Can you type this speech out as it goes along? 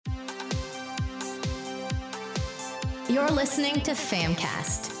You're listening to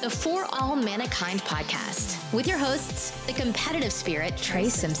Famcast, the For All Mankind podcast, with your hosts, the competitive spirit, Trey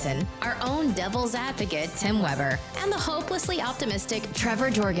Simpson, our own devil's advocate, Tim Weber, and the hopelessly optimistic Trevor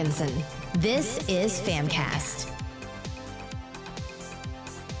Jorgensen. This is Famcast.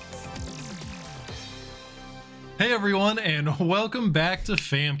 Hey everyone, and welcome back to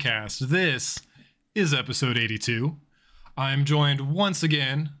Famcast. This is episode 82. I'm joined once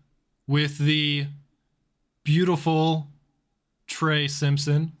again with the beautiful Trey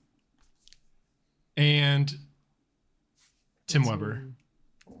Simpson and Tim Weber.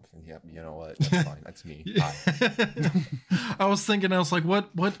 Yep, you know what? That's fine. That's me. Hi. I was thinking, I was like,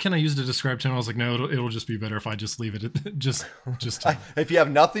 what can I use to describe Tim? I was like, no, it'll just be better if I just leave it at just Tim. If you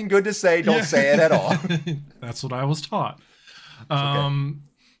have nothing good to say, don't say it at all. That's what I was taught. Okay.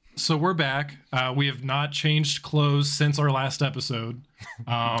 So we're back. We have not changed clothes since our last episode.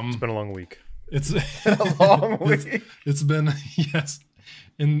 It's been a long week. It's been a long week. It's been, yes.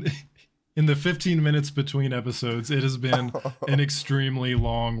 In the 15 minutes between episodes, it has been an extremely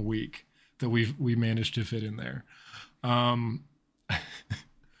long week that we managed to fit in there.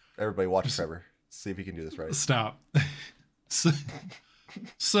 Everybody watch Trevor. See if he can do this right. Stop.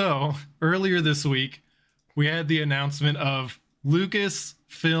 So earlier this week, we had the announcement of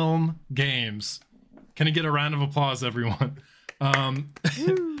Lucasfilm Games. Can I get a round of applause, everyone?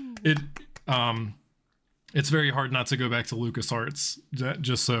 It's very hard not to go back to LucasArts.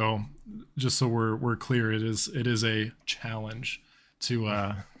 Just so we're clear, it is a challenge to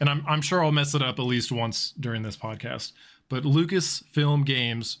and I'm sure I'll mess it up at least once during this podcast. But Lucasfilm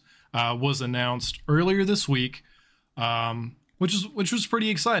Games was announced earlier this week, which was pretty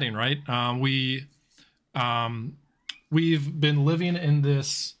exciting, right? We've been living in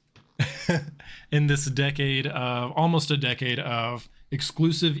this in this decade of almost a decade of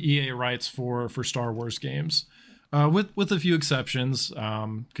exclusive EA rights for Star Wars games, with a few exceptions,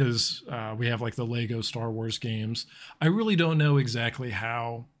 because we have like the Lego Star Wars games. I really don't know exactly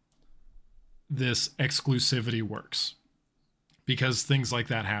how this exclusivity works, because things like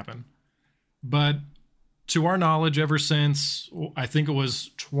that happen. But to our knowledge, ever since I think it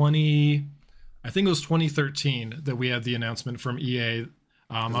was 2013 that we had the announcement from EA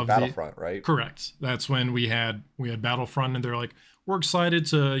of Battlefront, right? Correct. That's when we had Battlefront, and they're like, we're excited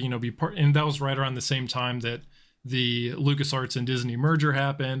to be part. And that was right around the same time that the LucasArts and Disney merger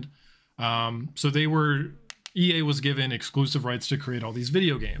happened. So EA was given exclusive rights to create all these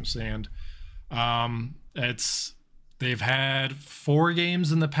video games, and they've had 4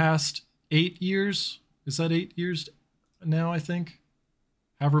 games in the past 8 years. Is that 8 years now? I think.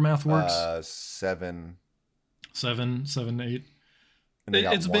 However math works. 7, 8.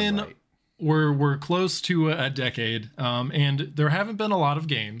 It's been right. We're close to a decade, and there haven't been a lot of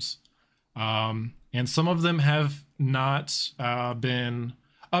games, and some of them have not been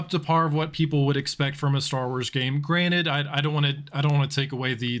up to par of what people would expect from a Star Wars game. Granted, I don't want to take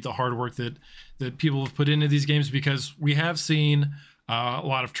away the hard work that people have put into these games, because we have seen a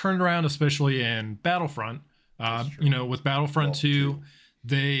lot of turnaround, especially in Battlefront. With Battlefront 2.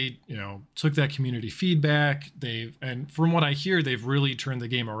 They, took that community feedback. And from what I hear, they've really turned the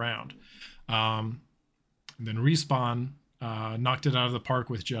game around. And then Respawn knocked it out of the park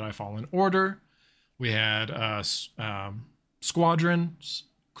with Jedi Fallen Order. We had Squadrons,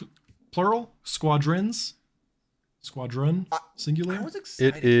 plural, Squadrons, singular.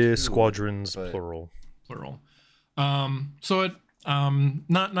 It is Squadrons, plural. So it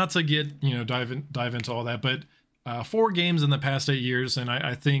not to get dive into all that, but 4 games in the past 8 years, and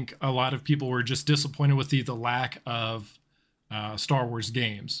I think a lot of people were just disappointed with the lack of Star Wars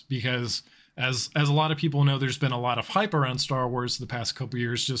games, because as a lot of people know, there's been a lot of hype around Star Wars the past couple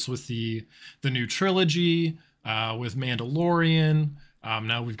years, just with the new trilogy, with Mandalorian.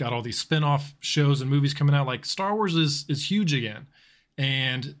 Now we've got all these spin-off shows and movies coming out. Like, Star Wars is huge again,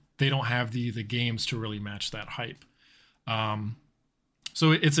 and they don't have the games to really match that hype.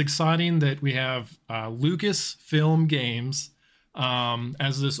 So it's exciting that we have Lucasfilm Games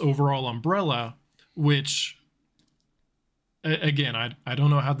as this overall umbrella, which, again, I don't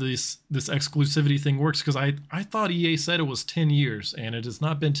know how this exclusivity thing works, because I thought EA said it was 10 years, and it has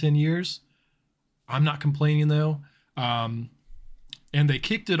not been 10 years. I'm not complaining, though. And they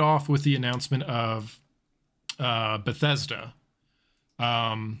kicked it off with the announcement of Bethesda.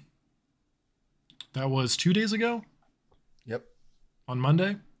 That was 2 days ago? Yep. On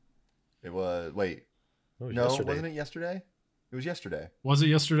Monday? It was, wait. No, yesterday. wasn't it yesterday? It was yesterday. Was it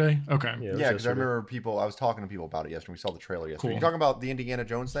yesterday? Okay. Yeah, because I remember I was talking to people about it yesterday. We saw the trailer yesterday. Cool. You talking about the Indiana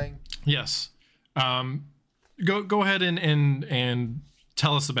Jones thing? Yes. Go ahead and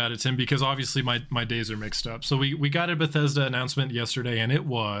tell us about it, Tim, because obviously my days are mixed up. So we got a Bethesda announcement yesterday, and it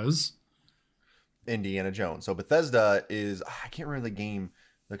was Indiana Jones. So Bethesda is, I can't remember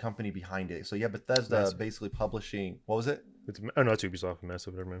the company behind it. So yeah, Bethesda basically publishing, what was it? It's Ubisoft,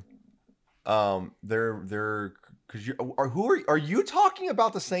 Massive, never mind. They're because are you talking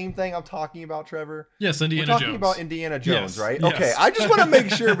about the same thing I'm talking about, Trevor? Yes, Indiana We're talking Jones. about Indiana Jones, Yes, right? yes. Okay, I just want to make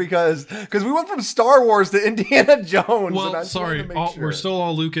sure because we went from Star Wars to Indiana Jones. and I Well, just sorry, wanted to make sure. we're still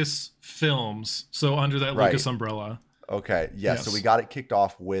all Lucas Films, so under that Right. Lucas umbrella. Okay, yes. So Yes. we got it kicked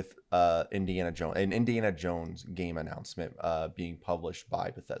off with Indiana Jones game announcement being published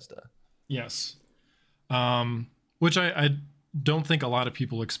by Bethesda. Yes, which I don't think a lot of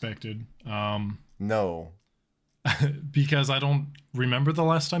people expected. No. Because I don't remember the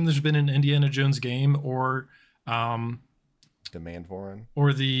last time there's been an Indiana Jones game or Demand for one.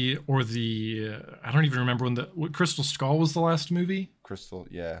 or the I don't even remember what Crystal Skull was the last movie. Crystal,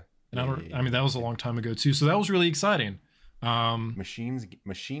 yeah. And I mean that was a long time ago too. So that was really exciting. Machine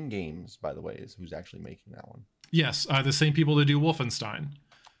Games, by the way, is who's actually making that one. Yes, the same people that do Wolfenstein.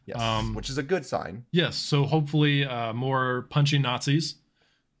 Yes, which is a good sign. Yes, so hopefully more punching Nazis,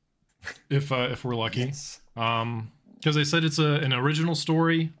 if we're lucky. Yes. Because they said it's an original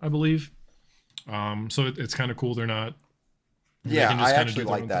story, I believe. So it's kind of cool. They're not. Yeah, can just I kinda actually do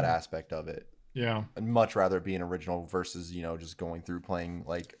their like own that thing. aspect of it. Yeah, I'd much rather it be an original versus just going through playing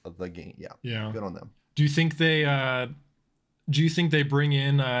like the game. Yeah, yeah. good on them. Do you think they bring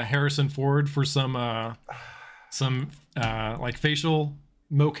in Harrison Ford for some like facial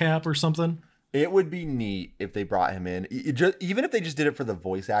mocap or something? It would be neat if they brought him in. Even if they just did it for the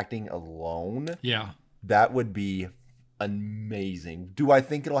voice acting alone, Yeah. that would be amazing. Do I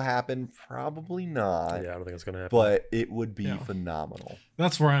think it'll happen? Probably not. Yeah, I don't think it's gonna happen. But it would be Yeah. phenomenal.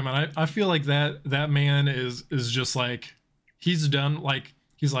 That's where I'm at. I feel like that man is just like he's done. Like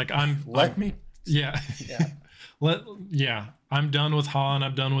he's like Let me. Yeah. Yeah. I'm done with Han.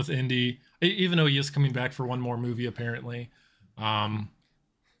 I'm done with Indy. Even though he is coming back for one more movie, apparently.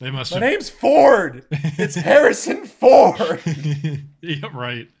 They must My have. name's Ford. It's Harrison Ford. Yeah,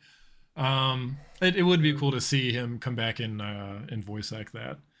 right. It would be cool to see him come back in voice act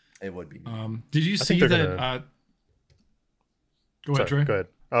that. It would be. Did you see they're that? gonna- Go ahead, Sorry, Trey. go ahead.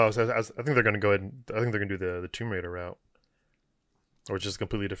 Oh, so I think they're gonna go ahead. I think they're gonna do the Tomb Raider route, or just a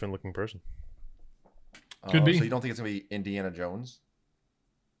completely different looking person. Could be. So you don't think it's gonna be Indiana Jones?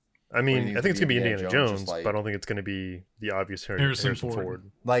 I do you mean, think I think it's gonna be Indiana Jones, just like- but I don't think it's gonna be the obvious Harrison Harrison Ford.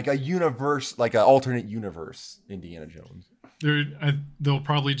 Ford. Like a universe, like an alternate universe, Indiana Jones. They'll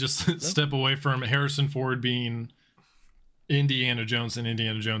probably just step away from Harrison Ford being Indiana Jones, and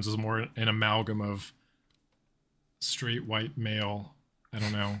Indiana Jones is more an amalgam of straight white male. I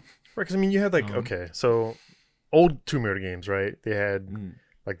don't know. Right, because I mean, you had like so old Tomb Raider games, right? They had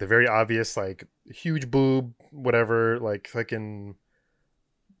like the very obvious, like huge boob, whatever, like fucking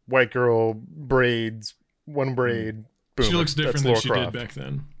white girl braids, one braid. Boom, She looks different that's than Lara she Croft. did back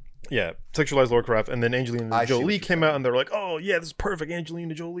then. Yeah, sexualized Lara Croft, and then Angelina I see what Jolie you're came out, and they're like, "Oh yeah, this is perfect.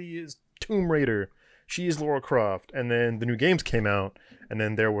 Angelina Jolie is Tomb Raider. She is Lara Croft." And then the new games came out, and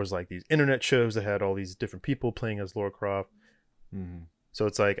then there was like these internet shows that had all these different people playing as Lara Croft. So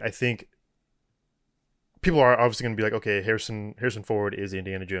it's like I think people are obviously going to be like, "Okay, Harrison Ford is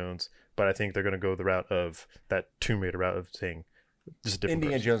Indiana Jones," but I think they're going to go the route of that Tomb Raider route of saying just a different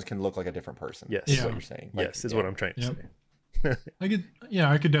Indiana person. Jones can look like a different person. Yes. is Yeah. what you're saying. Yes, is what I'm trying to Yep. say. I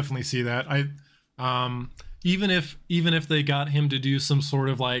could definitely see that. Even if they got him to do some sort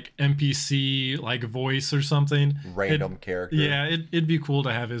of like NPC like voice or something, Random character. yeah, it'd be cool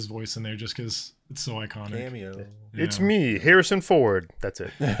to have his voice in there just because it's so iconic. Cameo. It's Yeah. me, Harrison Ford. That's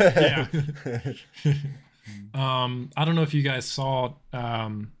it. Yeah. I don't know if you guys saw I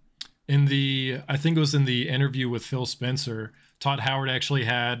think it was in the interview with Phil Spencer, Todd Howard actually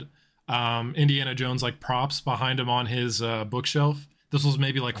had Indiana Jones like props behind him on his bookshelf. This was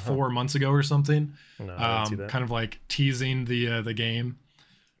maybe like 4 months ago or something. No, I didn't see that. Kind of like teasing the game.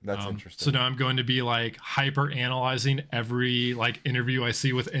 That's interesting. So now I'm going to be like hyper analyzing every like interview I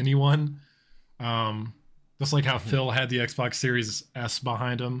see with anyone. Just like how Phil had the Xbox Series S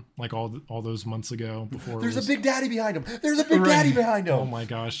behind him, like all those months ago before. There's a Big Daddy behind him. There's a Big Daddy behind him. Oh my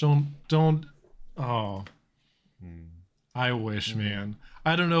gosh! Don't. Oh, I wish, man.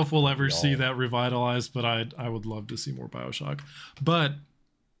 I don't know if we'll ever see that revitalized, but I would love to see more BioShock. But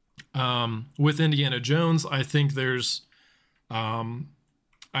with Indiana Jones, I think there's,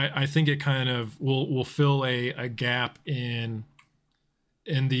 I think it kind of will fill a gap in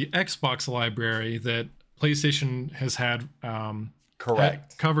the Xbox library that PlayStation has had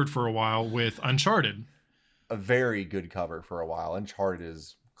Correct. covered for a while with Uncharted. a very good cover for a while. Uncharted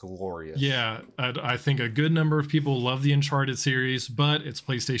is glorious. Yeah, I think a good number of people love the Uncharted series, but it's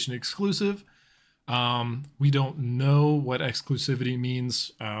PlayStation exclusive. We don't know what exclusivity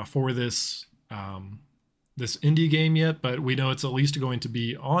means for this this indie game yet, but we know it's at least going to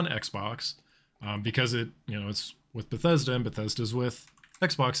be on Xbox because it's with Bethesda, and Bethesda's with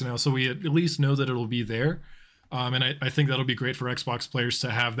Xbox now, so we at least know that it'll be there. And I think that'll be great for Xbox players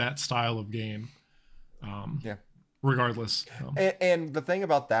to have that style of game. Yeah. Regardless. And the thing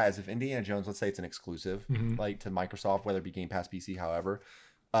about that is if Indiana Jones, let's say it's an exclusive, like to Microsoft, whether it be Game Pass, PC, however,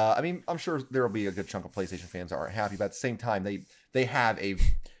 I mean, I'm sure there will be a good chunk of PlayStation fans that aren't happy, but at the same time, they have a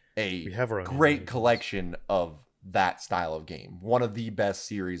great collection of that style of game. One of the best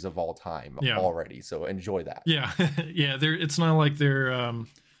series of all time already. So enjoy that. Yeah. Yeah. It's not like they're,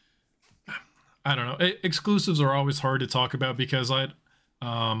 I don't know. Exclusives are always hard to talk about because I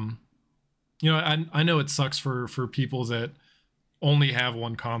know it sucks for people that only have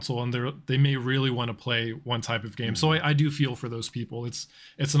one console and they may really want to play one type of game. So I do feel for those people. It's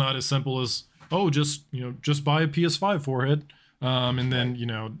not as simple as, just buy a PS5 for it. And then,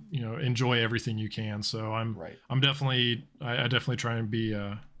 enjoy everything you can. So I definitely try and be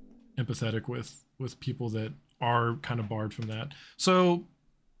empathetic with people that are kind of barred from that. So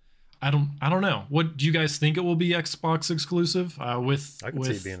I don't know. What do you guys think it will be Xbox exclusive? I could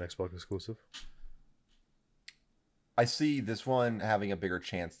see it being Xbox exclusive. I see this one having a bigger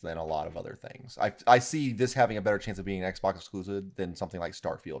chance than a lot of other things. I see this having a better chance of being an Xbox exclusive than something like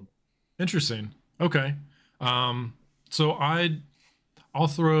Starfield. Interesting. Okay. So I'll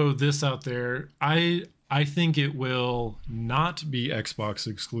throw this out there. I think it will not be Xbox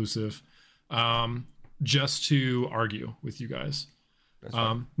exclusive, just to argue with you guys.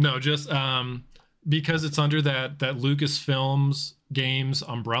 No, just because it's under that Lucasfilms games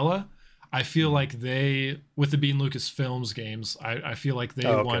umbrella. I feel like with it being Lucasfilms games, I feel like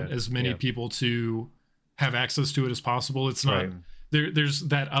they want as many people to have access to it as possible. It's not there's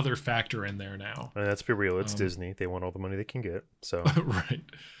that other factor in there now. And let's be real, it's Disney. They want all the money they can get. So right.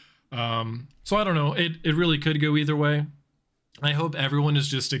 So I don't know. It really could go either way. I hope everyone is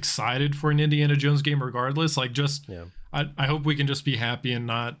just excited for an Indiana Jones game regardless. Like I hope we can just be happy and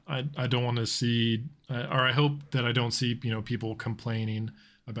not. I don't want to see, or I hope that I don't see people complaining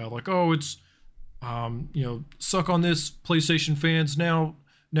about like, oh, it's suck on this, PlayStation fans. Now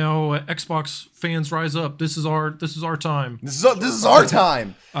Xbox fans rise up. This is our time. This is our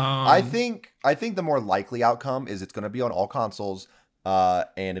time. I think the more likely outcome is it's going to be on all consoles,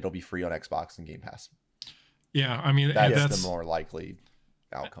 and it'll be free on Xbox and Game Pass. Yeah, I mean that's the more likely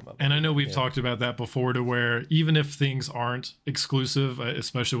outcome of it. And I know we've talked about that before, to where even if things aren't exclusive,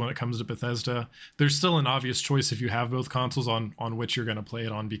 especially when it comes to Bethesda, there's still an obvious choice if you have both consoles on which you're going to play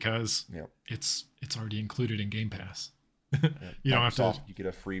it on, because it's already included in Game Pass. You don't have to. You get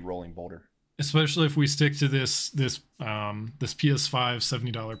a free rolling boulder. Especially if we stick to this PS5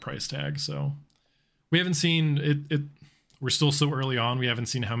 $70 price tag. So we haven't seen it. We're still so early on. We haven't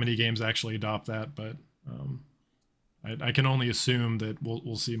seen how many games actually adopt that, but I can only assume that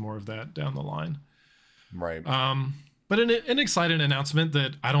we'll see more of that down the line. Right. But an exciting announcement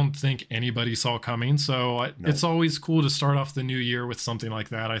that I don't think anybody saw coming. So it's always cool to start off the new year with something like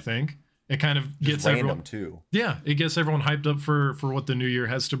that. I think it kind of gets everyone too. Yeah, it gets everyone hyped up for what the new year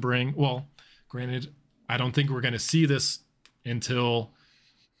has to bring. Well, granted, I don't think we're going to see this until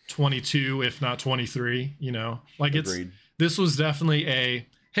 22, if not 23. Like Agreed. This was definitely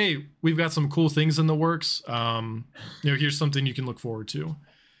hey, we've got some cool things in the works. Here's something you can look forward to.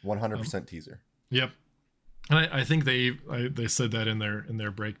 100% teaser. Yep. And I think they said that in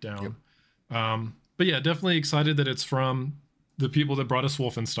their breakdown. Yep. But yeah, definitely excited that it's from the people that brought us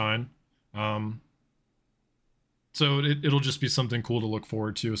Wolfenstein. So it'll just be something cool to look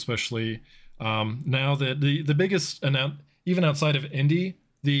forward to, especially now that the biggest even outside of indie,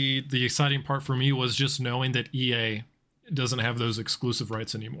 the exciting part for me was just knowing that EA doesn't have those exclusive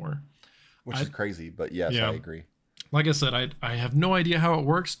rights anymore, which is crazy, but yes, I agree. Like I said, I have no idea how it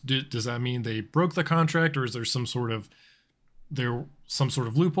works. Does that mean they broke the contract, or is there some sort of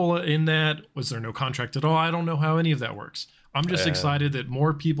loophole in that? Was there no contract at all? I don't know how any of that works. I'm just excited that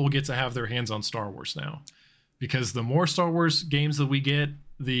more people get to have their hands on Star Wars now, because the more Star Wars games that we get,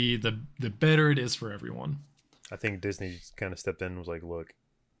 the better it is for everyone. I think Disney kind of stepped in and was like, look,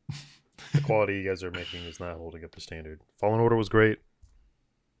 the quality you guys are making is not holding up to standard. Fallen Order was great.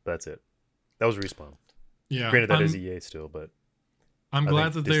 That's it. That was Respawn. Yeah. Granted, that is EA still, but I'm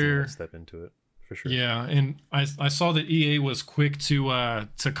glad that they're step into it for sure. Yeah, and I saw that EA was quick to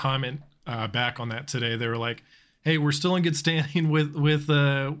comment back on that today. They were like, "Hey, we're still in good standing with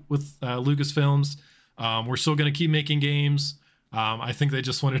Lucasfilms. We're still going to keep making games. I think they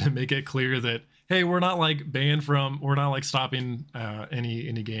just wanted to make it clear that, hey, we're not like we're not like stopping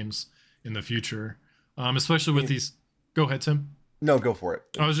any games in the future, especially with these. Go ahead, Tim. No, go for it.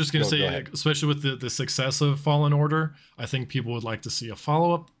 I was just going to say, especially with the success of Fallen Order, I think people would like to see a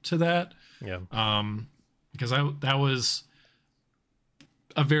follow up to that. Yeah. Because that was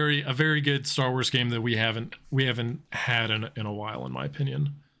a very good Star Wars game that we haven't had in a while, in my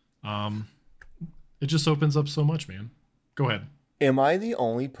opinion. It just opens up so much, man. Go ahead. Am I the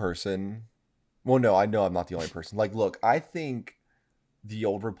only person? Well, no, I know I'm not the only person. Like, look, I think the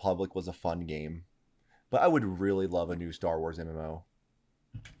Old Republic was a fun game, but I would really love a new Star Wars MMO.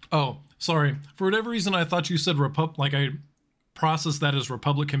 Oh, sorry. For whatever reason, I thought you said like I processed that as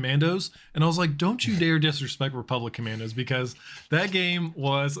Republic Commandos, and I was like, don't you dare disrespect Republic Commandos, because that game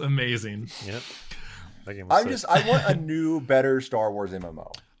was amazing. Yep. That game was sick. I want a new, better Star Wars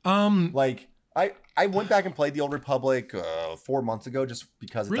MMO. Like, I went back and played the Old Republic 4 months ago just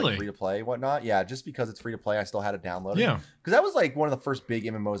because it's like free to play and whatnot. Yeah, just because it's free to play, I still had it downloaded. Yeah. Because that was like one of the first big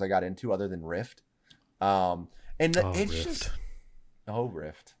MMOs I got into other than Rift. Rift.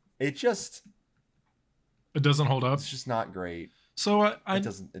 It doesn't hold up. It's just not great. So it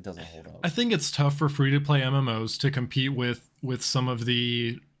doesn't hold up. I think it's tough for free to play MMOs to compete with some of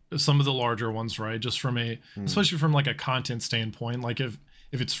the larger ones, right? Just from especially from like a content standpoint. Like if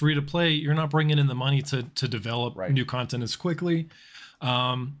it's free to play, you're not bringing in the money to develop new content as quickly.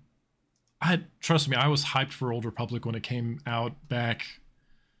 Trust me, I was hyped for Old Republic when it came out back.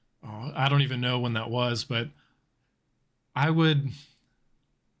 I don't even know when that was, but I would,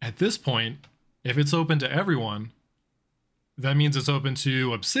 at this point, if it's open to everyone, that means it's open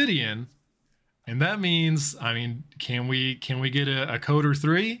to Obsidian, and that means, I mean, can we get a Coder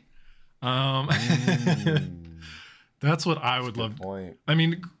 3? That's what I would love. Point. I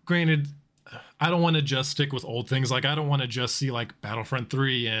mean, granted, I don't want to just stick with old things. Like, I don't want to just see like Battlefront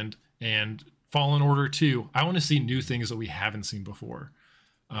 3 and Fallen Order 2. I want to see new things that we haven't seen before.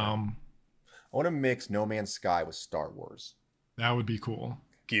 I want to mix No Man's Sky with Star Wars. That would be cool.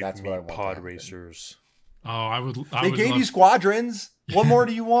 That's what I want. Pod racers. Oh, They gave you squadrons. What more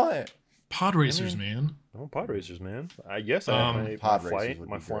do you want? Pod racers, man. Oh, pod racers, man. I guess my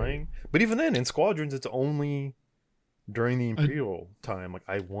flying. But even then, in squadrons, it's only during the Imperial time. Like,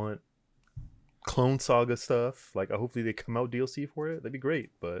 I want Clone Saga stuff. Like, hopefully they come out DLC for it. That'd be great.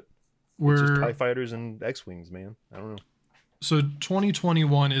 But it's just TIE fighters and X-wings, man. I don't know. So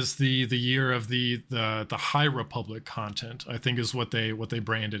 2021 is the year of the High Republic content, I think, is what they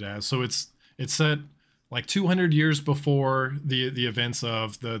brand it as. So it's set like 200 years before the events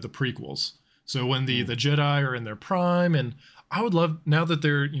of the prequels. So when the Jedi are in their prime, and I would love, now that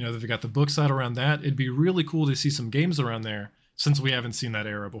they've got the books out around that, it'd be really cool to see some games around there, since we haven't seen that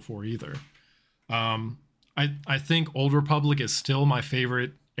era before either. I think Old Republic is still my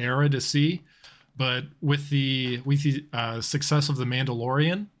favorite era to see. But with the success of The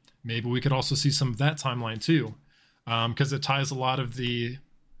Mandalorian, maybe we could also see some of that timeline too, because it ties a lot of the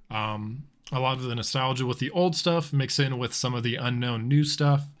nostalgia with the old stuff, mixed in with some of the unknown new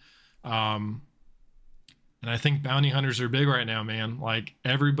stuff. And I think bounty hunters are big right now, man. Like,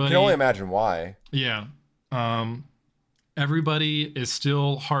 everybody. I can only imagine why. Yeah. Everybody is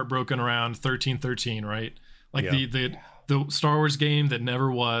still heartbroken around 1313, right? Like the Star Wars game that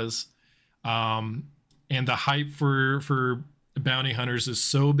never was. And the hype for bounty hunters is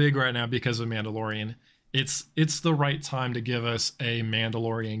so big right now because of Mandalorian. It's the right time to give us a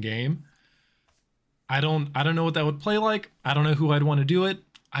Mandalorian game. I don't know what that would play like. I don't know who I'd want to do it.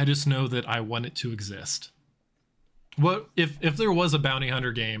 I just know that I want it to exist. What if there was a bounty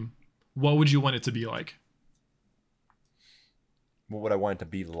hunter game, what would you want it to be like? What would I want it to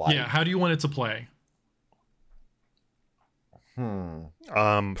be like? Yeah, how do you want it to play?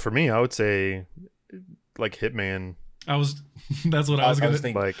 For me, I would say like Hitman. That's what I was gonna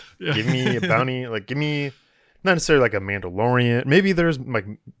think. Like, give me a bounty. Like, give me not necessarily like a Mandalorian. Maybe there's like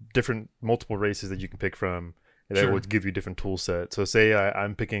different multiple races that you can pick from that would give you different tool sets. So say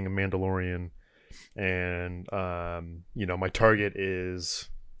I'm picking a Mandalorian, and my target is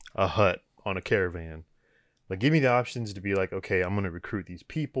a Hutt on a caravan. Like, give me the options to be like, okay, I'm going to recruit these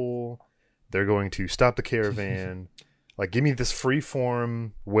people. They're going to stop the caravan. Like, give me this free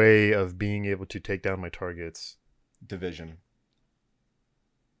form way of being able to take down my targets. Division.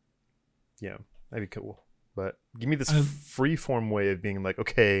 Yeah, that'd be cool. But give me this free form way of being like,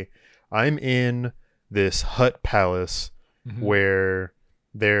 okay, I'm in this Hutt palace where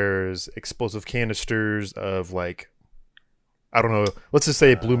there's explosive canisters of, like, I don't know. Let's just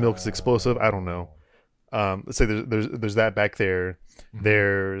say blue milk is explosive. I don't know. Let's say there's that back there.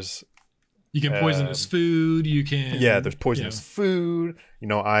 There's You can poisonous food. You can. Yeah, there's poisonous food. You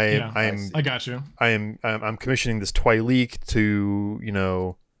know, I got you. I'm commissioning this Twi'lek to, you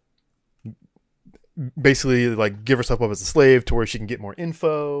know, basically like give herself up as a slave to where she can get more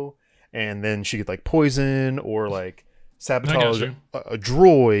info, and then she could like poison or like sabotage a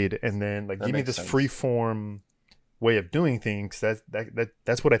droid, and then like give me this free form way of doing things.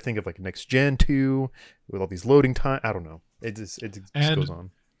 That's what I think of like next gen 2 with all these loading time. I don't know. It just goes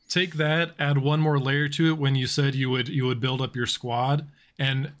on. Take that, add one more layer to it when you said you would build up your squad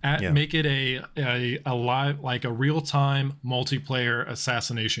and make it a live, like a real time multiplayer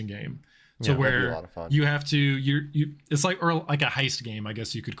assassination game. So where you have to it's like, or like a heist game, I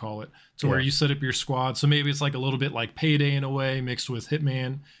guess you could call it. So where you set up your squad. So maybe it's like a little bit like Payday in a way mixed with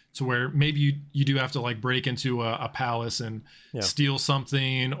Hitman. So where maybe you do have to like break into a palace and steal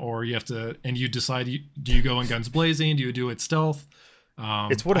something, or you have to, and you decide, do you go in guns blazing? Do you do it stealth?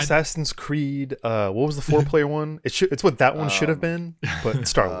 It's what Assassin's Creed. What was the 4-player one? It's what that one should have been, but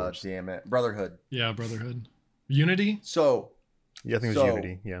Star Wars. Damn it, Brotherhood. Yeah, Brotherhood. Unity. So yeah, I think it was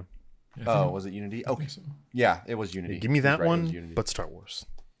Unity. Yeah. Was it Unity? Okay. So. Yeah, it was Unity. Give me that one, but Star Wars.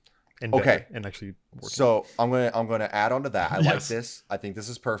 And okay, and actually working. So I'm gonna add on to that. I like this. I think this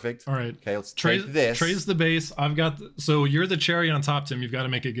is perfect. All right. Okay, let's take this. Trey's the base. I've got. So you're the cherry on top, Tim. You've got to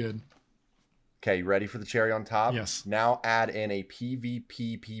make it good. Okay, you ready for the cherry on top? Yes. Now add in a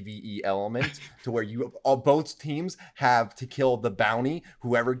PvP PvE element to where both teams have to kill the bounty.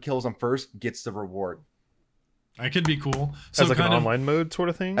 Whoever kills them first gets the reward. That could be cool. So as like an online mode sort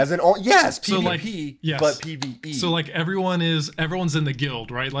of thing? As an yes, PvP, so like, but PvE. So like everyone's in the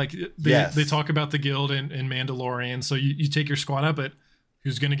guild, right? Like they talk about the guild in Mandalorian. So you take your squad up, but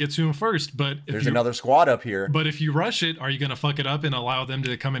who's going to get to him first? But there's another squad up here. But if you rush it, are you going to fuck it up and allow them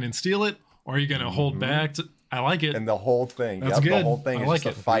to come in and steal it? Or are you going to hold back? I like it. And the whole thing. That's good. The whole thing is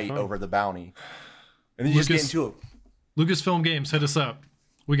just a fight over the bounty. And then you just get into it. Lucasfilm Games, hit us up.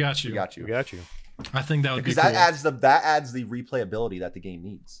 We got you. We got you. I think that would be cool. Because that adds the replayability that the game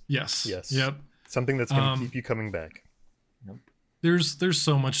needs. Yes. Yep. Something that's going to keep you coming back. Yep. There's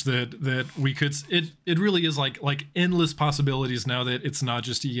so much that we could. It really is like endless possibilities now that it's not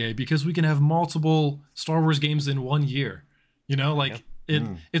just EA, because we can have multiple Star Wars games in 1 year. You know, like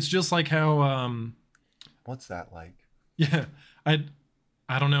it's just like how. What's that like? Yeah, I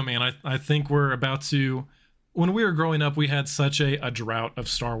don't know, man. I think we're about to. When we were growing up, we had such a drought of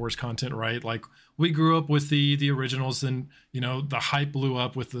Star Wars content, right? Like we grew up with the originals, and you know the hype blew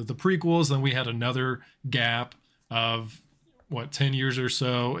up with the prequels. Then we had another gap of 10 years or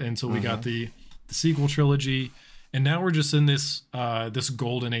so until we got the sequel trilogy, and now we're just in this this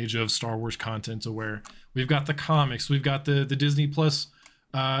golden age of Star Wars content, to where we've got the comics, we've got the Disney Plus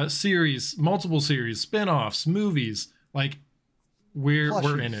series, multiple series, spin-offs, movies. Like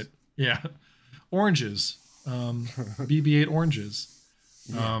we're in it. Yeah, oranges. BB-8 oranges.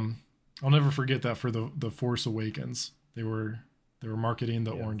 I'll never forget that for the Force Awakens. They were marketing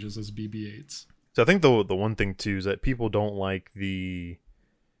the oranges as BB-8s. So I think the one thing too is that people don't like the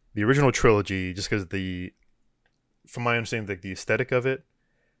original trilogy just because from my understanding, like the aesthetic of it,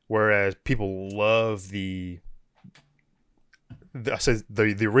 whereas people love the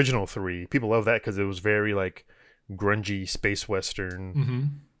original 3. People love that because it was very like grungy space western. Mm-hmm.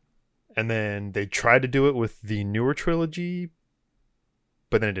 And then they tried to do it with the newer trilogy,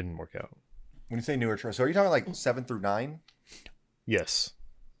 but then it didn't work out. When you say newer trilogy, so are you talking like 7 through 9? Yes.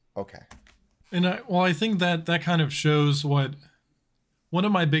 Okay. And I think that kind of shows what one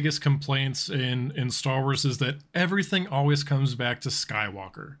of my biggest complaints in Star Wars is that everything always comes back to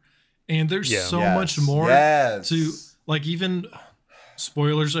Skywalker. And there's so much more to, like, even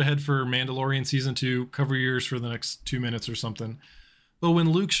spoilers ahead for Mandalorian season 2, cover your ears for the next 2 minutes or something. But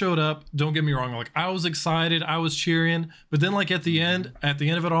when Luke showed up, don't get me wrong, like I was excited, I was cheering, but then like at the end of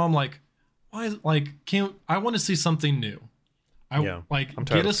it all, I'm like, why? Like, I want to see something new.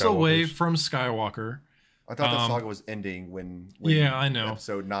 Get us away from Skywalker. I thought the saga was ending when I know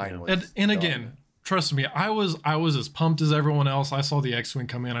episode 9 was. And again, trust me, I was as pumped as everyone else. I saw the X-wing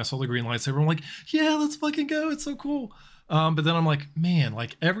come in, I saw the green lightsaber. I'm like, yeah, let's fucking go. It's so cool. But then I'm like, man,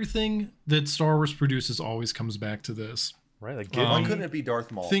 like everything that Star Wars produces always comes back to this. Right, like why couldn't it be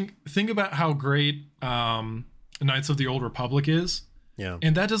Darth Maul? Think about how great Knights of the Old Republic is. Yeah.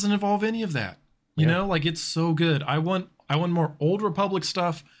 And that doesn't involve any of that. You know, like it's so good. I want more Old Republic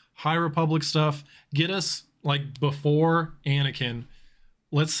stuff, High Republic stuff. Get us like before Anakin.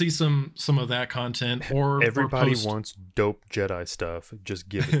 Let's see some of that content. Or everybody wants dope Jedi stuff. Just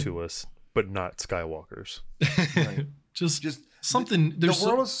give it to us, but not Skywalkers. Right. Just something. The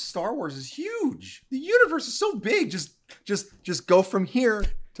world of Star Wars is huge. The universe is so big. Just go from here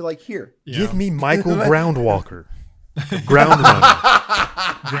to like here. Yeah. Give me Michael Groundwalker. Ground runner.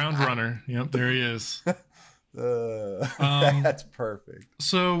 Ground runner. Yep, there he is. That's perfect.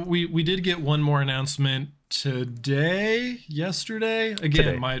 So we did get one more announcement yesterday.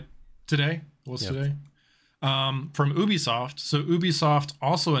 Again, today. What's today? From Ubisoft. So Ubisoft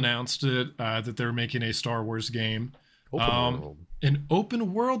also announced that they're making a Star Wars game. World. An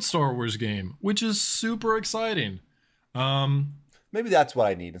open world Star Wars game, which is super exciting. Maybe that's what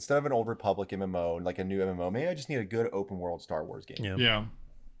I need. Instead of an Old Republic MMO and like a new MMO, maybe I just need a good open world Star Wars game. Yeah.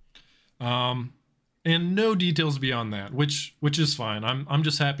 And no details beyond that, which is fine. I'm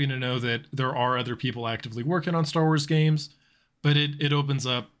just happy to know that there are other people actively working on Star Wars games, but it opens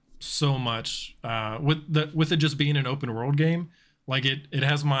up so much with it just being an open world game. Like it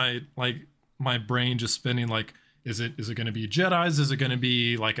has my brain just spinning. Like, is it going to be Jedis? Is it going to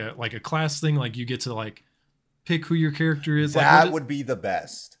be like a class thing? Like you get to like pick who your character is. That would be the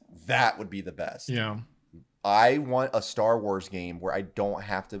best. That would be the best. Yeah. I want a Star Wars game where I don't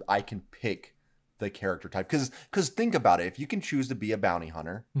have to. I can pick the character type, because think about it. If you can choose to be a bounty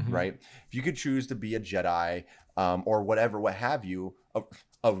hunter, right? If you could choose to be a Jedi, or whatever, what have you, I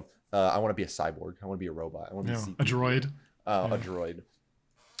want to be a cyborg. I want to be a robot. I want to be a droid. A droid.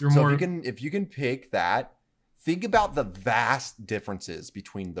 If you can pick that, think about the vast differences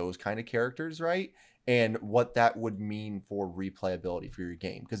between those kind of characters, right? And what that would mean for replayability for your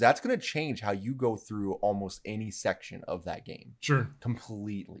game, because that's going to change how you go through almost any section of that game. Sure.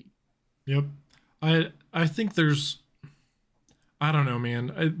 Completely. Yep. I think I don't know,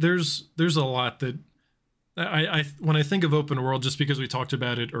 man. There's a lot that I when I think of open world, just because we talked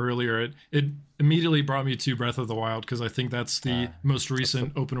about it earlier, it immediately brought me to Breath of the Wild, because I think that's the most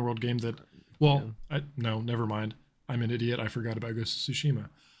recent open world game that. Well, no, never mind. I'm an idiot. I forgot about Ghost of Tsushima.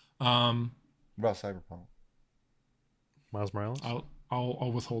 What about Cyberpunk? Miles Morales.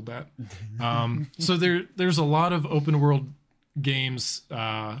 I'll withhold that. So there's a lot of open world games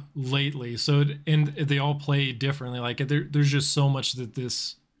lately. So and they all play differently. Like there's just so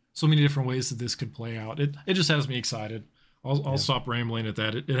many different ways that this could play out. It just has me excited. I'll stop rambling at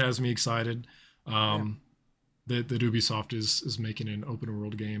that. It has me excited. That Ubisoft is making an open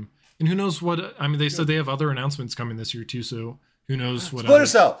world game. And who knows what? I mean, they said they have other announcements coming this year too. So who knows what? Splinter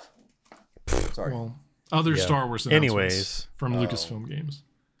Cell. Sorry. Well, other Star Wars announcements. Anyways, from Lucasfilm Games.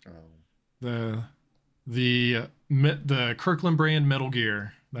 The Kirkland brand Metal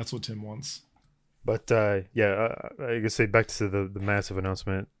Gear. That's what Tim wants. But I guess say back to the massive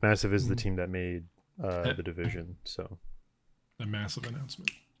announcement. Massive is the team that made the Division. So a massive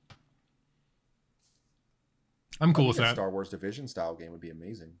announcement. I'm cool with that. Star Wars Division style game would be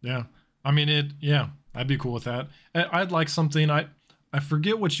amazing. Yeah. I mean, I'd be cool with that. I'd like something. I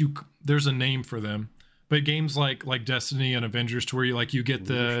forget there's a name for them, but games like Destiny and Avengers, to where you get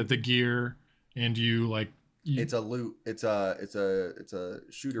the gear and it's a loot. It's a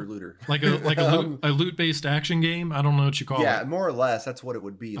shooter looter. Like a loot based action game. I don't know what you call it. Yeah, more or less that's what it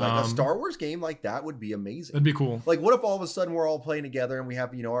would be. Like a Star Wars game like that would be amazing. That'd be cool. Like what if all of a sudden we're all playing together and we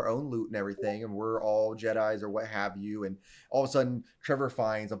have, our own loot and everything, and we're all Jedis or what have you, and all of a sudden Trevor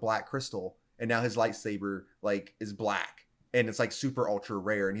finds a black crystal and now his lightsaber is black and it's super ultra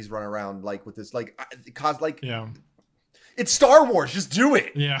rare, and he's running around with this yeah. It's Star Wars, just do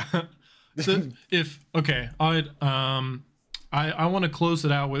it. Yeah. So I want to close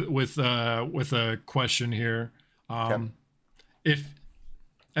it out with a question here. And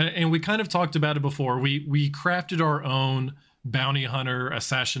we kind of talked about it before. We crafted our own bounty hunter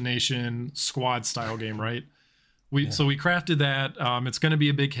assassination squad style game, right? So we crafted that. It's going to be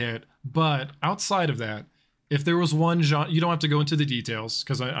a big hit. But outside of that, if there was one genre, you don't have to go into the details,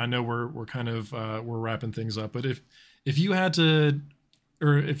 because I know we're kind of we're wrapping things up. But if you had to.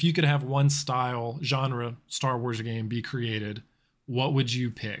 Or if you could have one genre Star Wars game be created, what would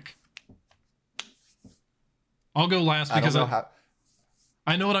you pick? I'll go last because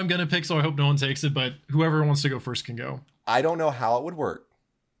I know what I'm going to pick, so I hope no one takes it, but whoever wants to go first can go. I don't know how it would work,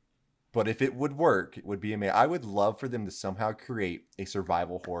 but if it would work, it would be amazing. I would love for them to somehow create a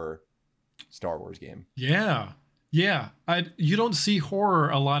survival horror Star Wars game. Yeah. Yeah. You don't see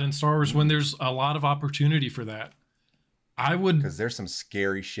horror a lot in Star Wars when there's a lot of opportunity for that. I would, because there's some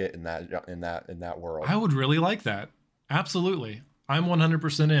scary shit in that world. I would really like that. Absolutely. I'm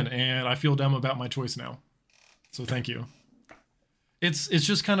 100% in, and I feel dumb about my choice now. So thank you. It's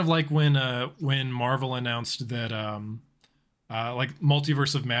just kind of like when Marvel announced that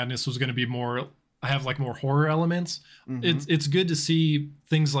Multiverse of Madness was going to be more horror elements. Mm-hmm. It's good to see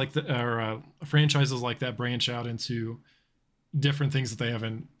things like franchises like that branch out into different things that they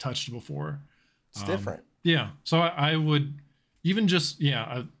haven't touched before. It's different. Yeah, so I would, even just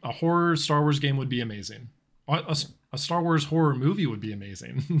a horror Star Wars game would be amazing. A Star Wars horror movie would be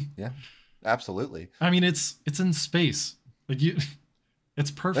amazing. Yeah, absolutely. I mean, it's in space. Like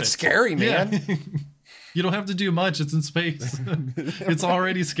it's perfect. That's scary, man. Yeah. You don't have to do much. It's in space. It's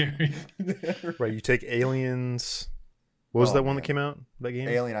already scary. Right. You take Aliens. What was that one that came out? That game?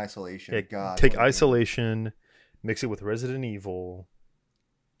 Alien Isolation. Yeah, God. take Isolation, mix it with Resident Evil.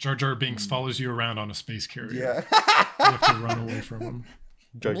 Jar Jar Binks follows you around on a space carrier. Yeah. You have to run away from him.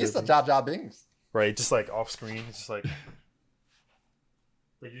 It's the Jar Jar Binks. Right. Just like off screen. It's just like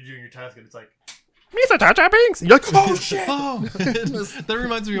you're doing your task and it's like, Mr. Jar Jar Binks. You're like, oh shit. Oh, that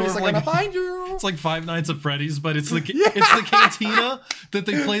reminds me He's of gonna find you. it's like Five Nights at Freddy's, but it's the cantina that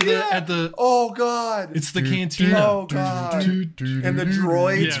they play at the. Oh god. It's the cantina. Oh god. And the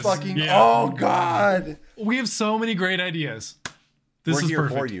droids Yes, fucking. yeah. Oh god. We have so many great ideas. This We're is here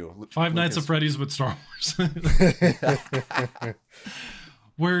perfect. for you. Five Nights at Lucas. Freddy's with Star Wars.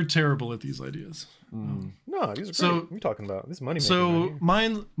 We're terrible at these ideas. no, these are So- great. What are you talking about? This money. So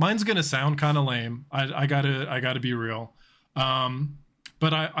mine's gonna sound kind of lame. I gotta be real.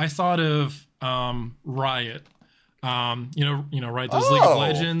 But I thought of Riot. Right? Those League of Oh.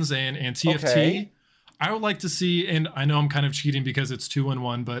 Legends and TFT. Okay. I would like to see, and I know I'm kind of cheating because it's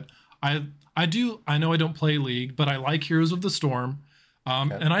 2-1, but I know I don't play League, but I like Heroes of the Storm.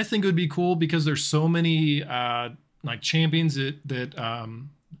 And I think it would be cool because there's so many like champions that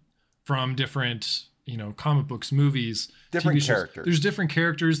from different comic books, movies, Different TV shows. characters. There's different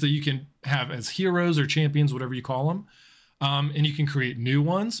characters that you can have as heroes or champions, whatever you call them, and you can create new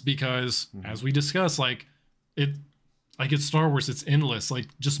ones because, as we discussed, it's Star Wars, it's endless. Like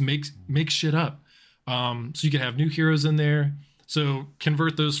just make shit up. So you can have new heroes in there. So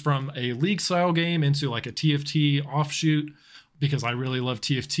convert those from a League style game into like a TFT offshoot because I really love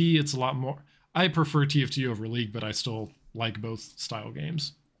TFT. It's a lot more. I prefer TFT over League, but I still like both style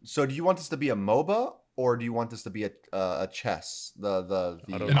games. So do you want this to be a MOBA or do you want this to be a chess? The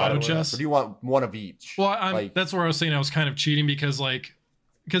An auto chess? Or do you want one of each? Well, that's where I was saying I was kind of cheating because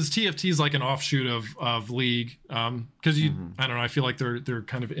TFT is like an offshoot of League. Because I don't know, I feel like they're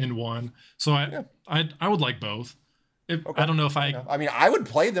kind of in one. So I would like both. I don't know if I mean, I would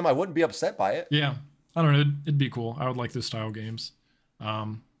play them. I wouldn't be upset by it. Yeah, I don't know. It'd be cool. I would like those style games.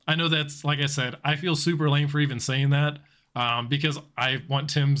 I know that's, like I said, I feel super lame for even saying that because I want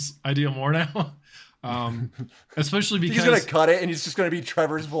Tim's idea more now. Especially because he's gonna cut it and it's just gonna be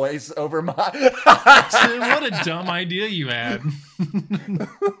Trevor's voice over my. Tim, what a dumb idea you had.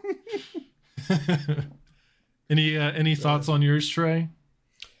 Any thoughts on yours, Trey?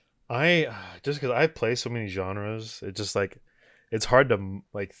 I just because I play so many genres, it's just like it's hard to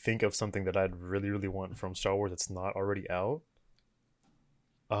like think of something that I'd really want from Star Wars that's not already out.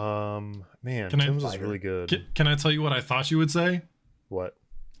 Man, Tim's was really good. Can I tell you what I thought you would say? What?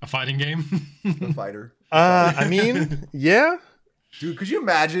 A fighting game? The fighter. I mean, yeah, dude, could you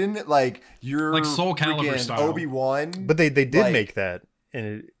imagine like you're like Soul Calibur freaking style. Obi-Wan? but they did make that,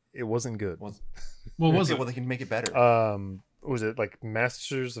 and it wasn't good. What was it? Well, they can make it better. Was it like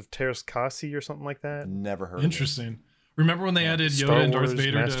Masters of Terras Kasi or something like that? Never heard. Interesting. Remember when they added Star Yoda and Darth Wars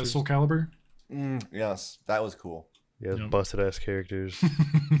Vader to Masters. Soul Calibur? Of it. Yes, that was cool. Yeah, Yep. busted ass characters.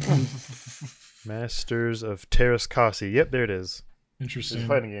 Masters of Terras Kasi. Yep, there it is. It's Interesting. a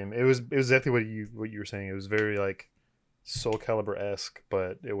fighting game. It was exactly what you were saying. It was very like Soul Calibur esque,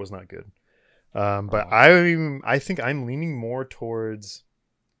 but it was not good. But I think I'm leaning more towards.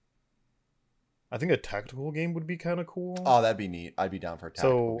 I think a tactical game would be kind of cool. Oh, that'd be neat. I'd be down for a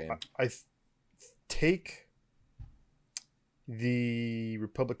tactical game. I take the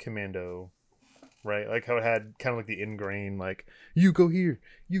Republic Commando, right? Like how it had kind of like the ingrained, like you go here,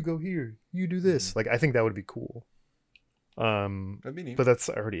 you do this. Like I think that would be cool. That'd be neat. But that's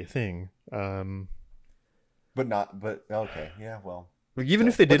already a thing. But okay, yeah, well. Like even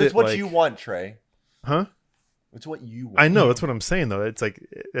if they But did it's it, what like, you want, Trey. huh? It's what you want. I know that's what I'm saying though. It's like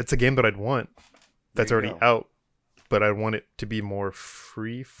it's a game that I'd want that's There you already go. out, but I want it to be more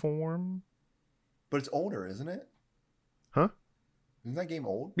free form. But it's older, isn't it? Huh? Isn't that game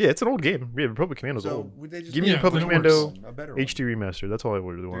old? Yeah, it's an old game. Yeah, Republic Commando's So old. would they just Give me Yeah, Republic then it works. Commando a better one? HD remaster. That's all I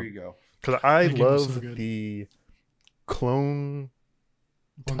would really There want. you go. Because I That game was so love good. the clone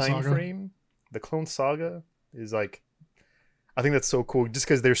Clone time Saga? frame. The Clone Saga is like, I think that's so cool. Just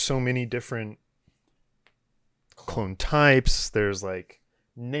because there's so many different clone types. There's like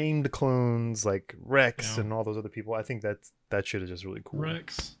named clones like Rex Yeah. and all those other people. I think that shit is just really cool.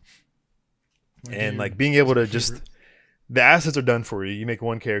 Rex. My And dude. like being able to That's my just favorite. the assets are done for you. You make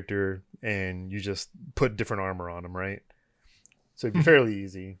one character and you just put different armor on them, right? So it'd be fairly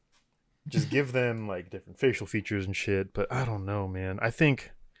easy. Just give them like different facial features and shit. But I don't know, man. I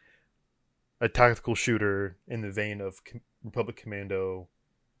think a tactical shooter in the vein of Republic Commando,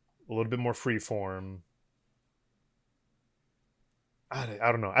 a little bit more freeform.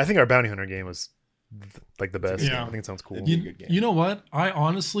 I don't know. I think our Bounty Hunter game was like the best. Yeah. I think it sounds cool. It'd be a good game. You know what? I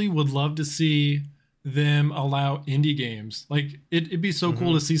honestly would love to see them allow indie games. Like it'd be so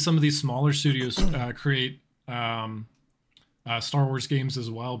cool to see some of these smaller studios create Star Wars games as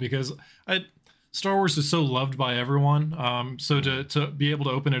well, because Star Wars is so loved by everyone. So to be able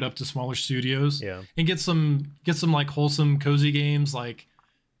to open it up to smaller studios, and get some like wholesome, cozy games, like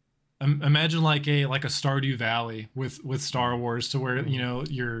imagine like a Stardew Valley with Star Wars, to where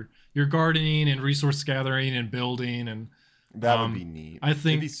you're gardening and resource gathering and building, and that would be neat. I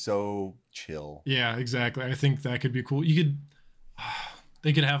think it'd be so chill. Yeah, exactly. I think that could be cool.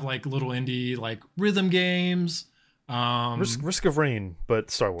 They could have like little indie like rhythm games. Risk of Rain,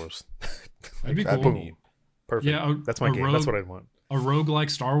 but Star Wars. That'd be That'd cool. be neat. Perfect. Yeah, that's my game. That's what I'd want. A roguelike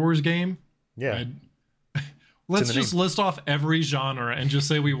Star Wars game. Yeah. Let's just list off every genre and just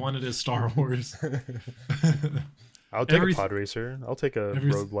say we want it as Star Wars. I'll take a pod racer. I'll take a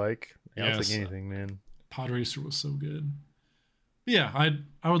roguelike. Yeah, I'll take anything, man. Pod racer was so good. But yeah,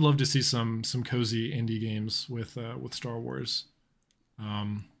 I would love to see some cozy indie games with Star Wars.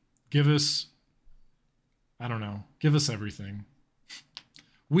 Give us, I don't know, give us everything.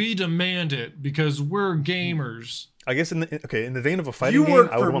 We demand it because we're gamers. I guess in the vein of a fighting game,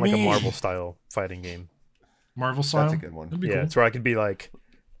 I would want like a Marvel style fighting game. Marvel style? That's a good one. That'd be cool. It's where I could be like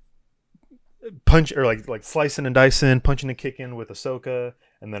punch or like slicing and dicing, punching and kicking with Ahsoka,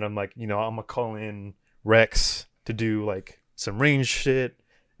 and then I'm like, I'm gonna call in Rex to do like some range shit,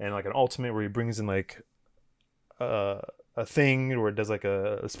 and like an ultimate where he brings in like a thing where it does like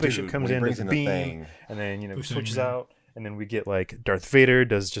a spaceship comes in with a beam, and then switches out, and then we get like Darth Vader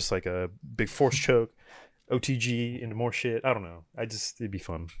does just like a big force choke, OTG into more shit. I don't know. It'd be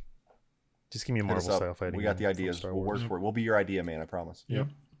fun. Just give me a Marvel style fighting. We got the ideas. We'll work for it. We'll be your idea man. I promise. Yep.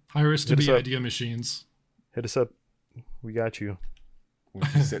 Hire us to be idea machines. Hit us up. We got you. We're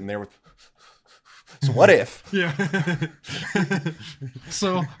just sitting there with. So what if? Yeah.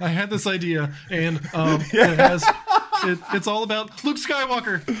 So I had this idea, and it has. It's all about Luke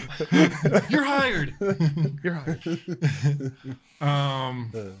Skywalker. You're hired. You're hired.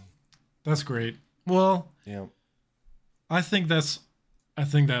 That's great. Well, yeah. I think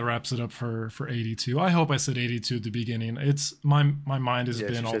that wraps it up for 82. I hope I said 82 at the beginning. It's my mind has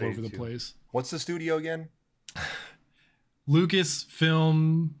been all over 82. the place. What's the studio again?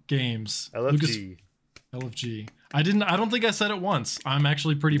 Lucasfilm Games. LFG. LFG. I don't think I said it once. I'm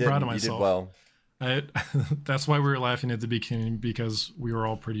actually pretty proud of myself. You did well. That's why we were laughing at the beginning, because we were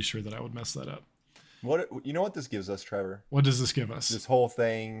all pretty sure that I would mess that up. You know what this gives us, Trevor? What does this give us? This whole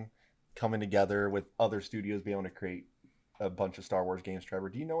thing coming together with other studios being able to create a bunch of Star Wars games, Trevor.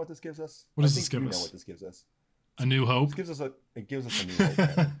 Do you know what this gives us? What does this give us? You know what this gives us. A New Hope? It gives us a new hope.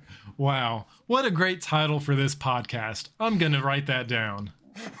 Trevor. Wow. What a great title for this podcast. I'm going to write that down.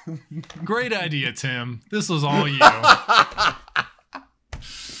 Great idea, Tim. This was all you.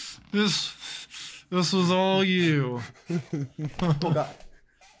 This was all you. Oh, God.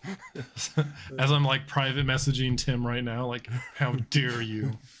 As I'm like private messaging Tim right now, like, how dare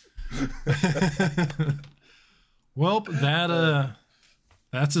you? Well,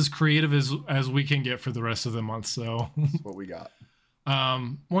 that's as creative as we can get for the rest of the month. So that's what we got.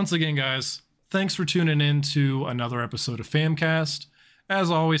 Once again, guys, thanks for tuning in to another episode of Famcast.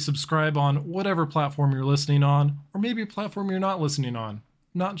 As always, subscribe on whatever platform you're listening on, or maybe a platform you're not listening on.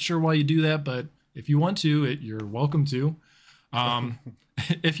 Not sure why you do that, but if you want to, you're welcome to.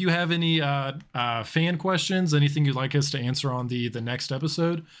 If you have any fan questions, anything you'd like us to answer on the next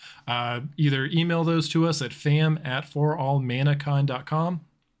episode, either email those to us at fam@forallmankind.com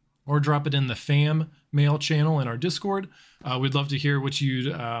or drop it in the fam mail channel in our Discord. We'd love to hear what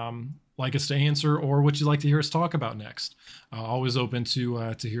you'd like us to answer, or what you'd like to hear us talk about next. Always open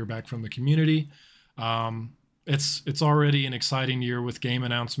to hear back from the community. It's already an exciting year with game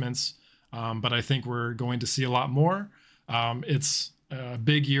announcements, but I think we're going to see a lot more. It's a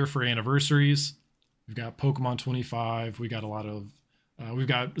big year for anniversaries. We've got Pokemon 25. We got a lot of. We've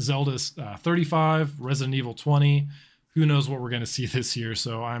got Zelda 35, Resident Evil 20. Who knows what we're going to see this year?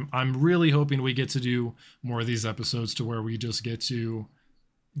 So I'm really hoping we get to do more of these episodes to where we just get to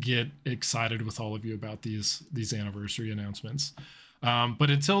get excited with all of you about these anniversary announcements. But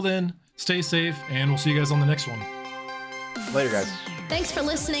until then, stay safe, and we'll see you guys on the next one. Later, guys. Thanks for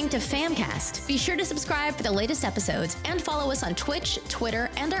listening to Famcast. Be sure to subscribe for the latest episodes and follow us on Twitch, Twitter,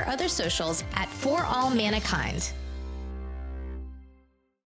 and our other socials at For All Mankind.